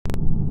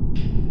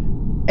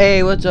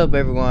Hey, what's up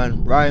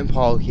everyone? Ryan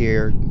Paul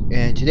here,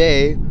 and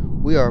today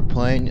we are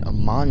playing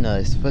Among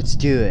Us. Let's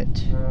do it.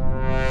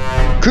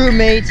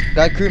 Crewmates!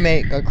 Got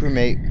crewmate.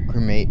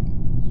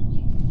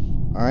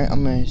 Alright,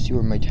 I'm gonna see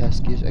where my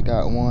task is. I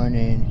got one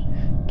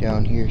in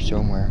down here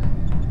somewhere.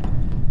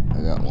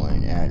 I got one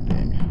in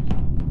admin.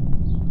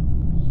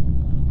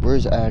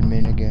 Where's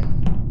admin again?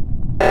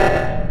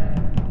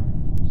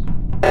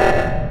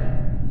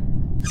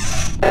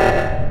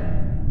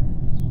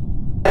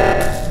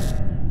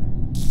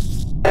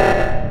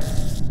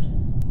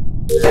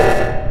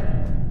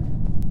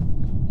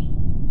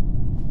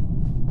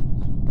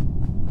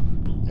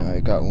 No, I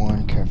got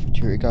one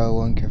cafeteria.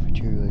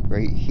 Like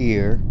right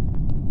here.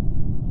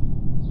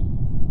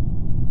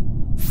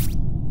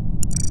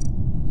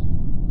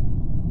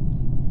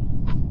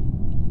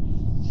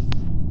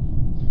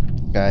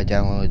 Gotta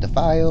download the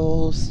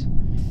files.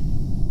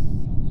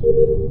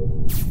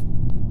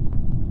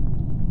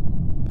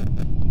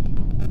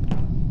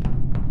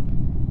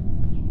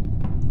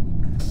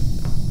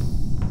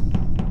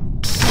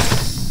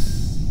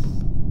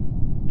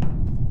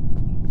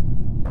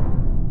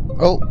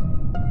 Oh!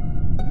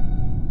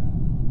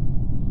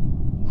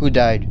 Who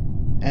died?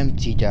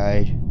 Empty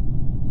died.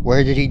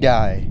 Where did he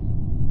die?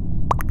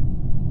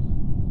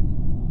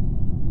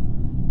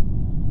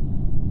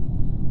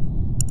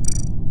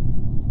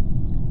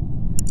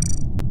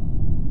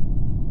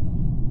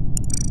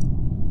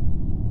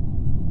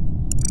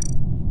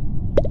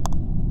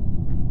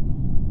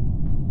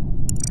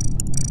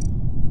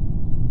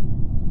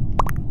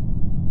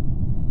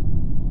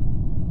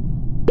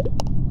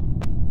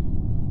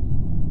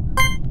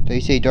 They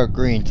say dark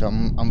green, so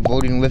I'm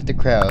voting with the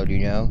crowd, you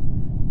know?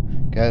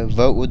 Gotta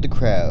vote with the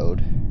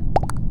crowd.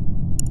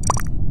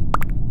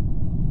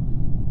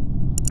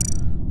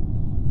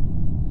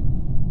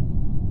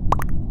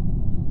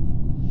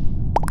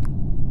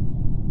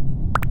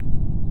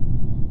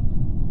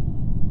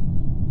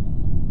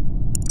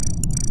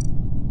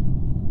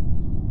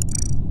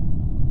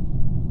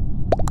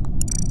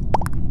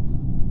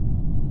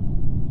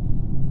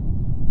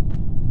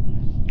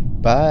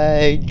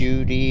 Bye,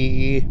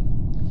 Judy.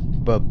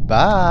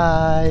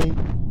 Bye-bye.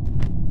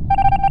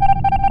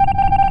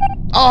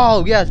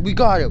 Oh, yes, we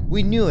got it.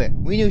 We knew it.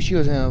 We knew she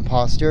was an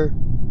imposter.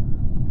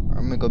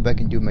 I'm gonna go back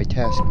and do my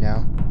task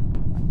now.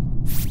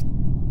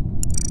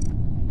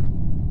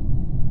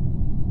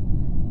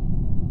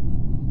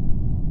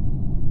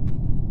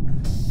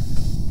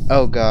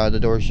 Oh god, the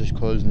door's just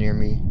closed near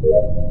me.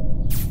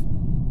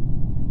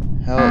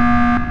 Help.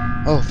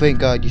 Oh, thank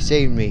god, you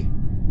saved me.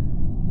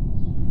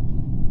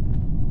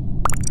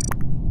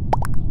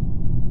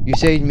 You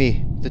saved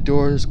me. The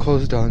door is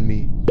closed on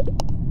me.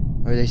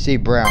 Or they say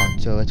brown,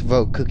 so let's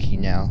vote Cookie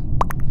now.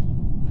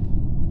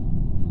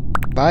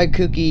 Bye,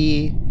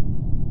 Cookie.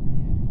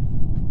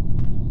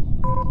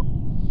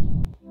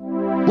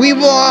 We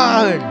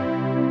won!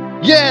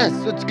 Yes!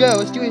 Let's go.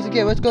 Let's do this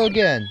again. Let's go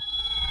again.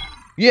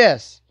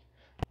 Yes!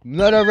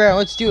 Another round.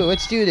 Let's do it.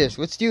 Let's do this.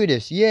 Let's do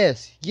this.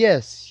 Yes.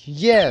 Yes.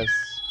 Yes.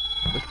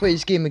 Let's play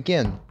this game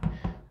again.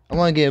 I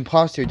want to get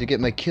imposter to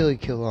get my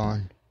kill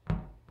on.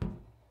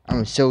 I'm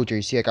a soldier.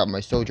 You see, I got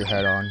my soldier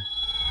hat on.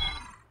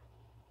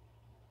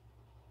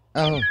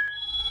 Oh.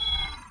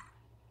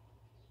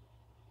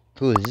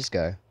 Who is this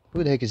guy?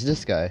 Who the heck is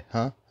this guy?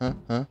 Huh? Ah,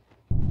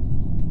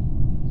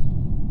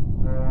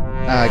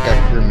 I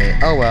got crewmate.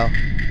 Oh well.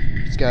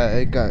 It's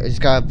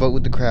got to vote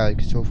with the crowd,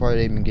 because so far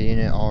they've been getting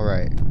it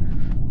alright.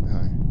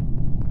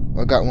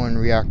 I got one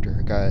reactor.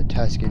 I got a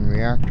task in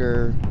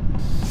reactor.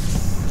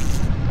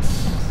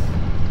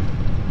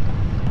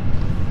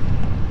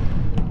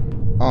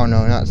 Oh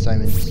no, not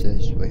Simon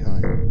Says. Wait,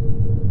 hold on.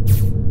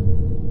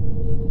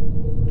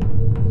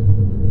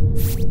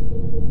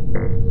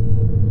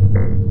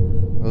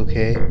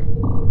 Okay.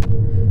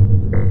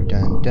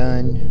 Dun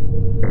dun.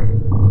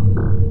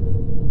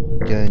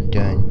 Dun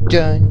dun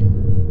dun.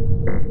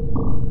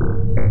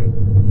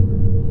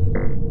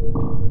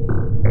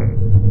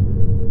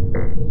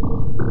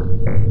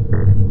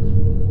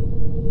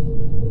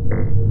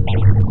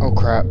 Oh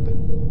crap.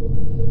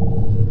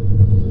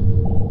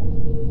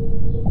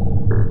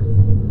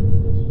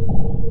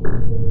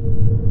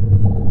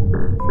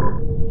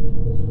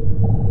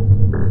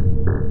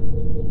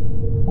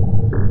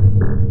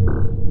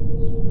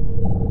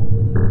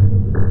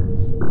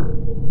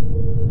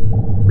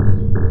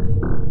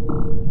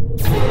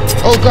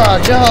 Oh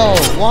god, no!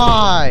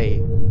 Why?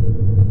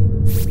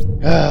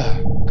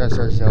 Gotta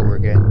start this over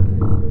again.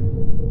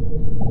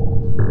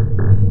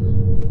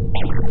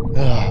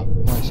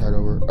 Wanna start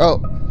over.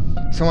 Oh!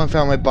 Someone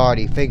found my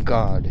body, thank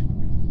god.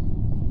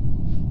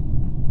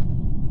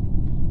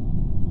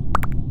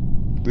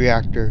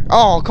 Reactor.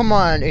 Oh, come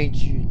on,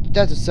 H.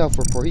 That's a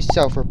self-report. He's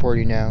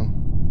self-reporting now.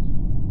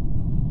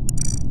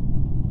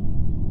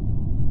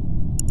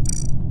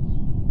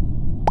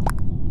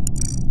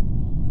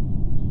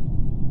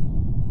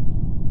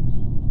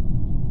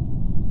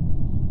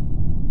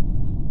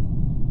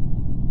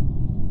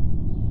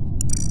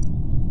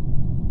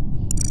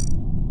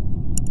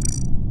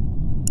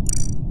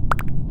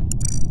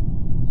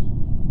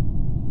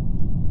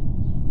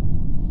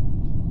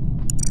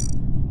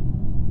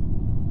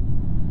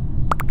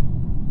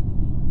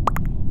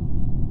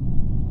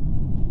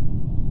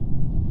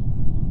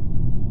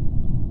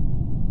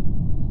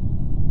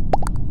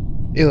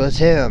 It was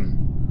him.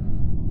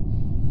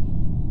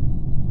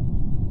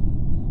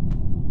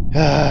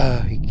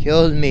 Ah, he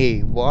killed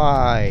me.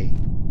 Why?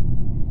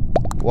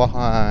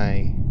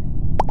 Why?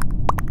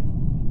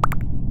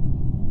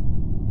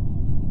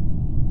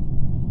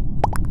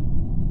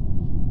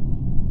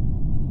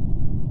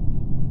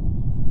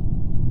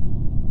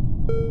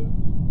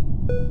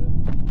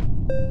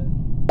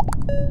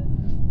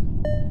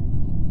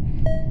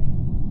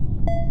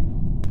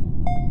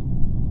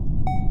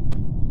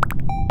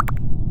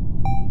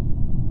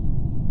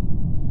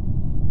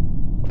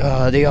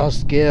 They all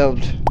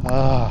skipped.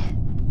 No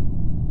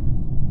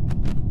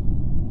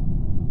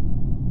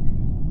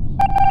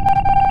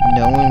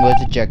one was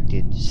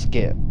ejected.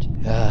 Skipped.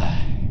 That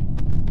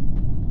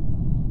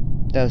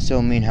was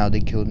so mean how they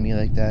killed me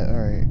like that.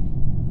 Alright.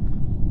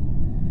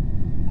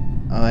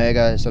 Oh, I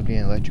got something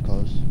in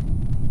electricals.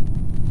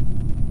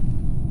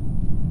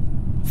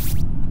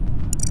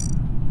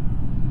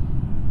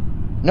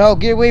 No,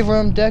 get away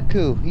from him,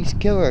 Deku. He's a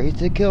killer. He's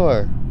the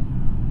killer.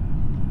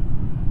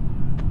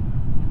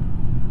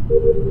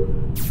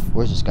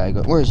 Where's this guy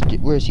going? Where is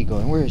he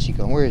going? Where is he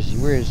going? Where is he?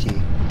 Where is he?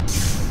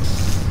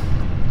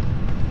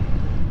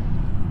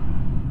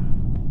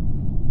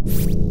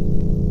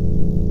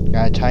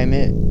 Gotta time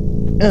it.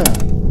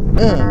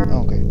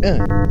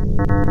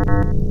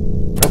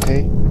 Okay.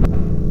 Okay.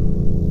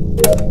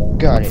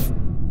 Got it.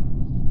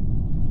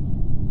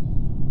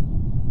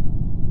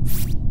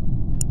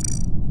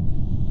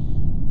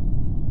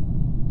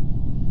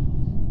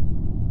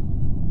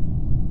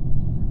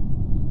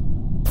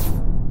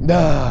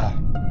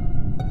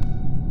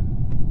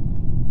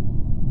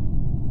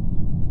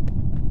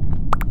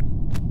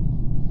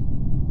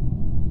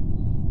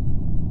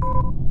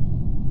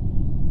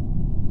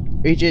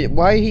 Agent,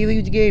 why did he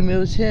leave the game? It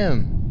was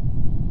him.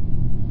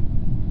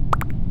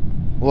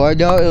 Well, I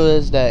know it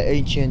was that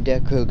ancient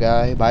Deku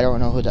guy, but I don't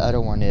know who the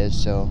other one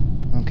is, so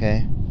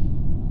okay.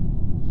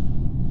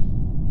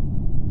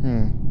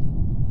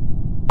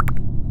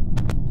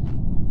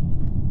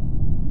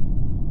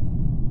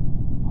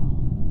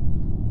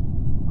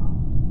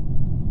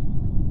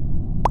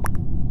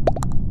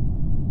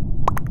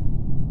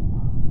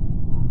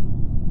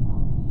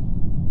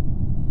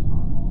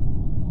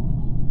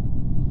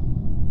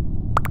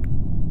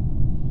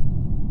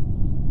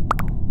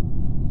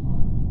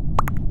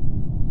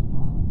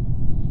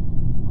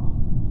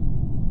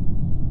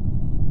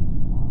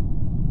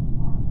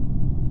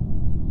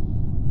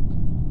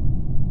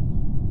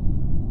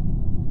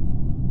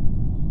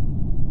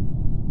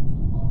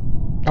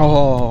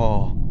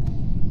 Oh.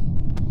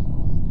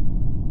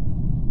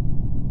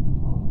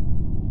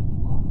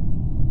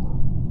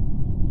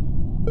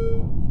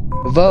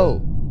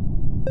 Vote.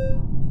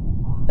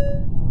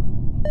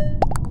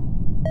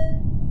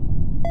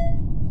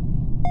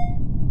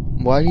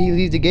 Why did he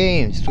leave the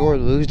game? Sore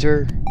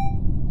loser.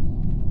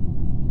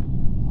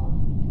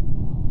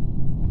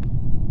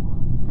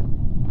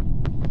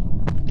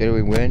 Did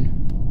we win?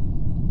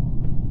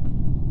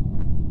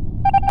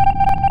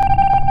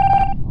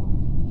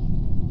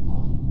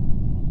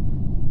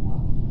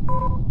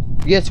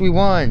 Yes, we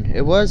won.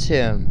 It was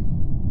him.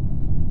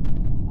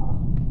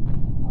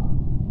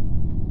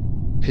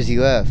 Because he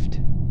left.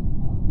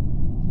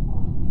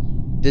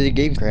 Did the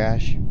game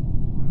crash?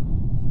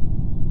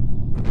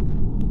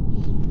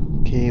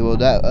 Okay, well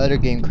that other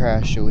game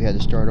crashed, so we had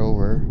to start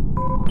over.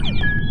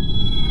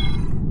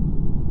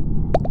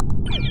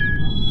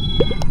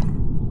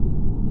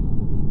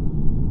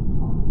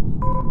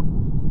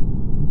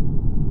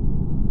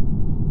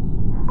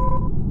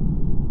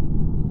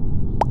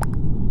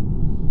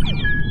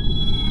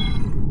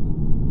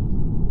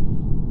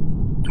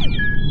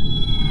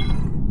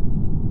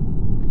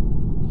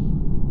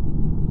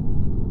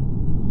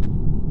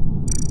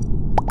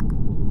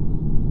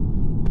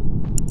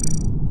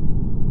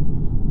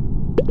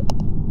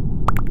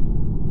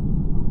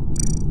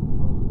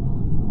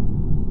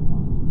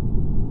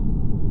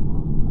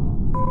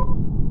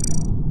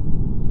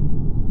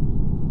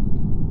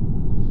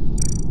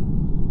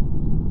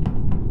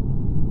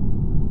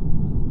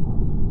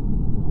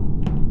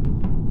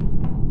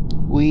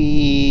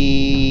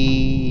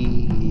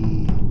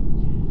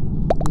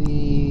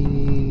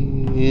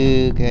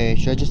 Okay,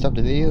 should I just stop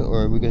the video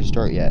or are we gonna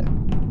start yet?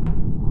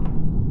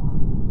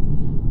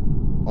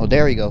 Oh,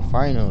 there we go,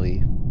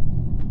 finally.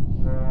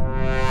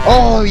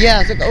 Oh,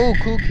 yeah, it's like, oh,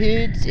 Cool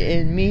Kids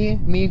and me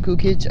and Cool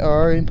Kids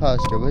are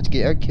imposter. Let's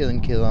get our kill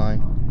on.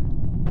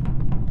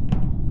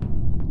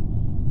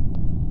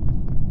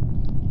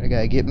 I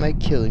gotta get my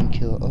kill.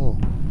 Oh.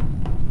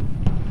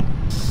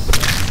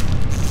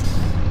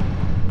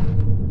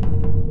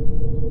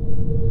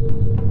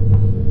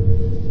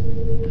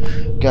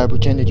 Gotta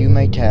pretend to do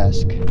my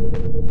task. Done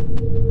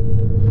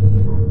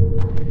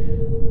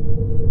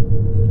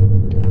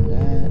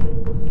that.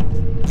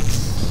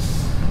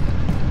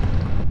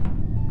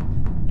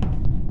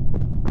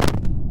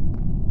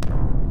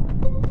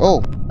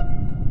 Oh!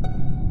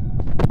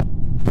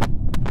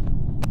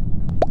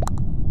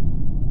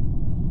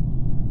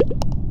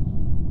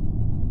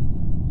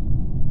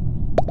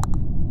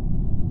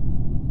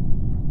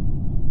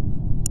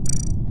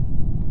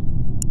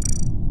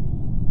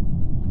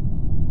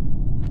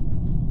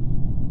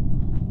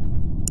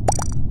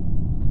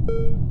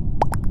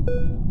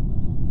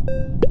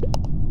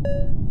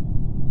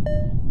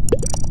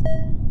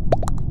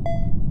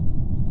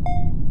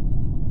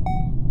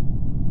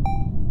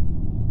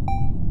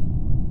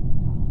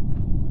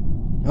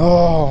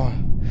 Oh,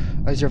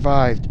 I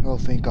survived. Oh,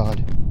 thank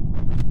God.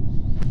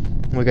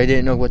 Like, I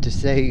didn't know what to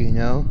say, you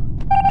know?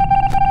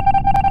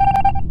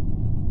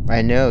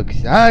 I know,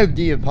 because I'm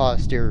the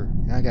imposter.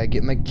 I gotta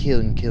get my kill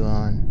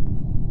on.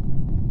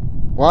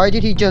 Why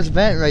did he just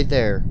vent right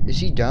there? Is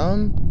he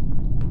dumb?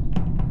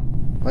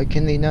 Why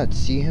can they not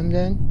see him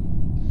then?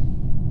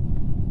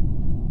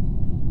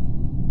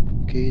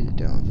 Okay, they're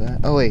done with that.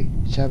 Oh wait,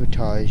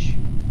 sabotage.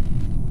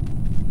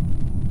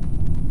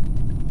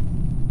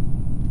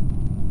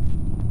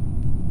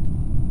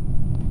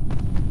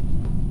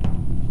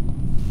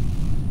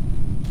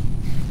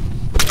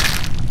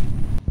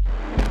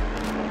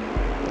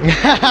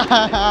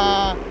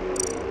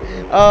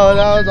 Oh,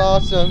 that was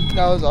awesome.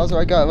 That was awesome.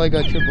 I got like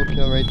a triple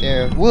kill right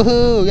there.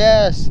 Woohoo!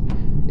 Yes!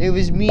 It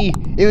was me.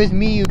 It was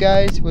me, you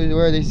guys. What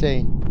are they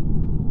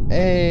saying?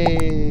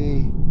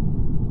 Hey!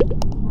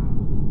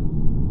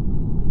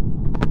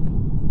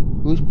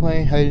 Who's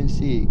playing hide and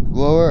seek?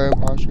 Lower or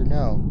imposter?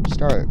 No.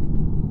 Start.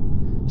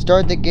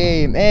 Start the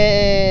game.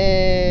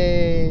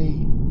 Hey!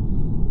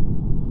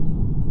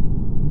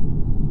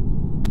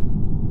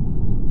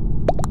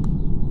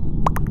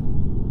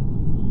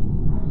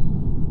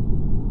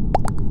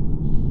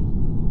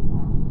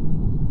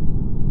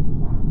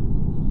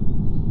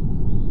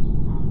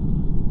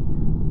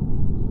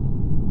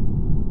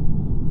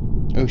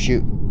 Oh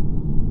shoot.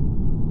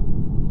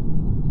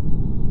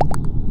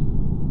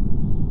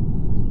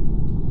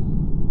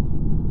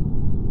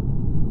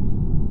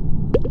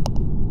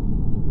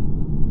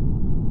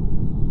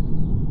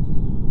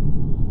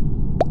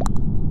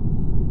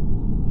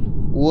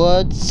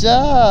 What's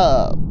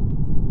up?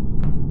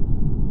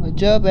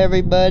 What's up,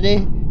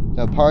 everybody?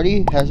 The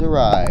party has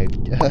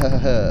arrived.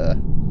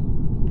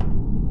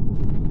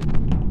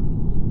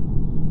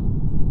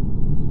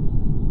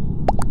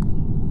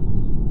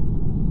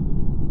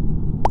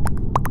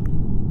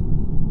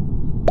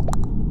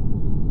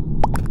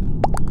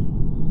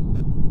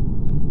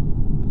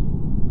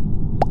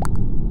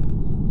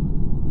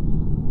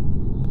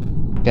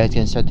 Guys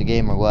gonna start the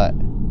game or what?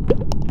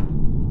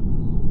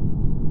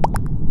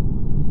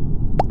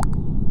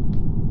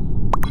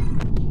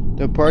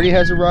 The party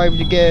has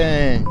arrived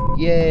again!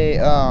 Yay!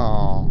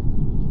 Oh.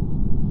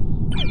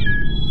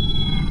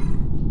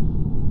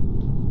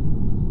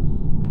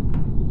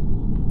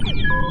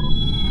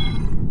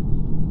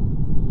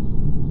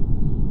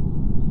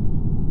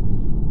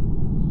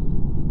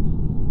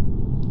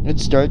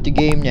 Let's start the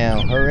game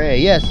now. Hooray!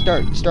 Yes,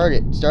 start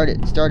it.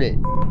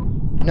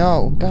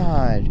 No,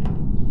 God.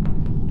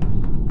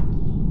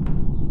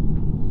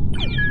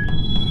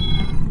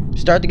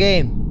 Start the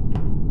game.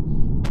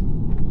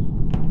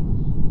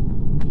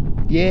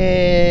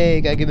 Yay!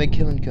 Gotta get my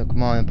kill.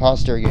 Come on,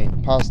 imposter again.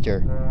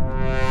 Imposter.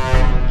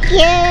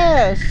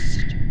 Yes!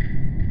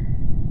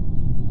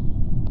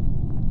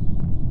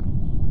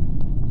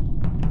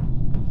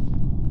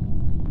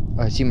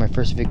 Oh, I see my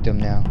first victim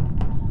now.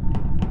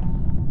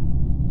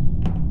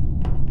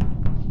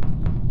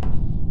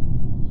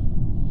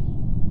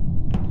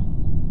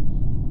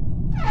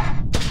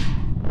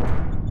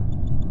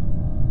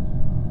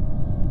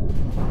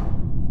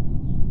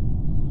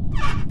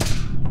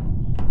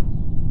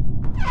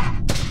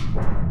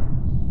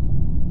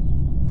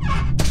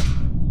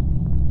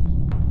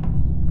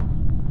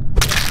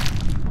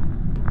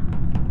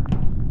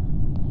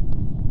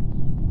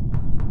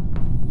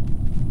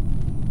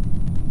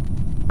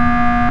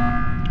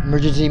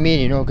 Emergency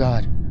meeting, oh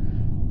God.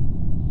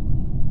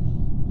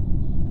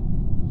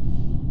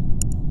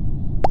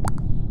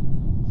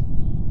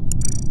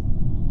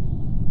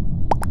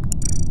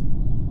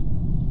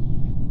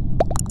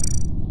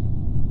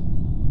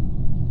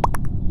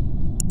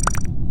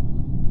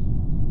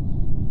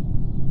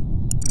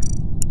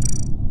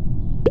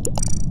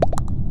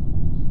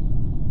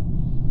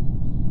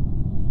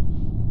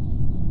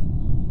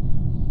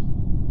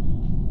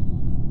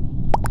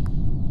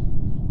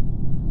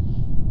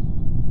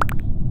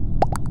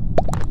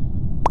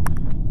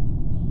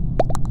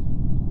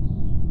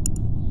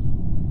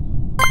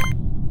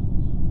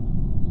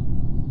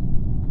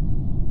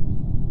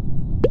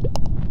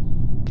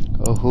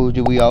 Oh, who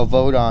do we all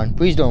vote on?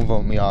 Please don't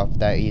vote me off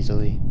that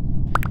easily.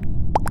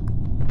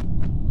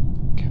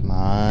 Come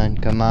on,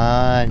 come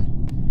on.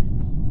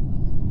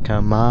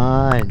 Come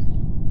on.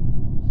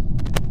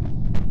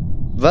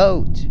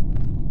 Vote.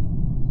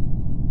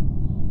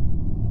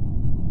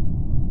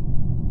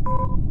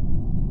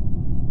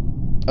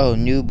 Oh,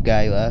 noob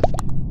guy left.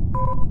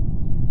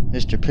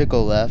 Mr.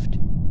 Pickle left.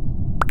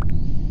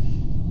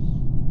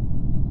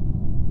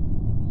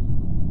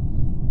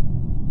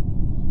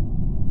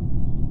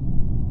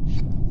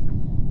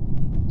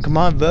 Come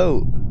on,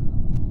 vote.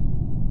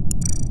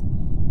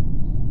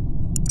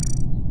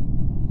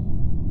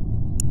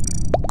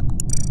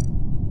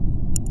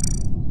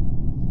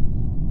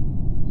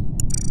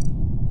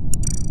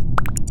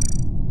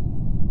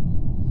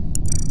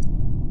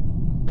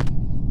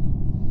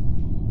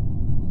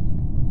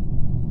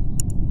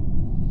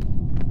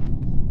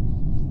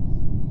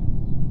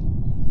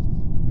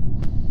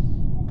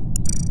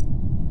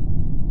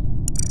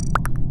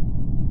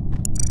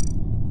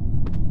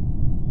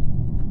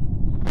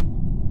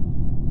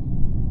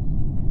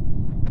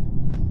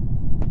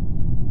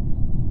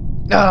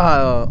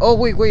 Oh,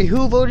 wait,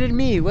 who voted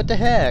me? What the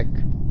heck?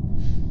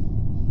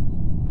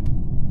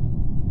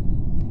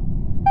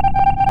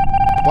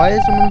 Why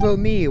did someone vote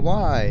me?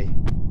 Why?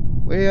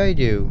 What did I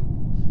do?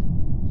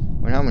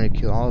 Well, now I'm gonna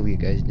kill all of you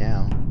guys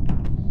now.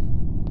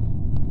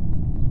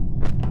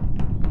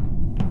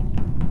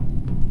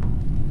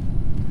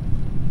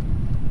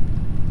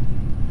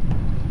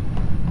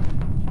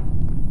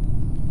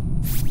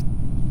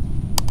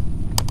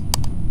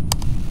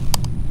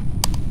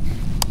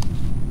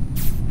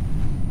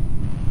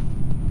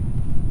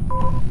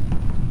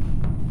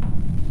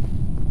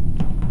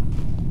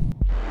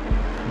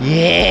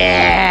 Yeah!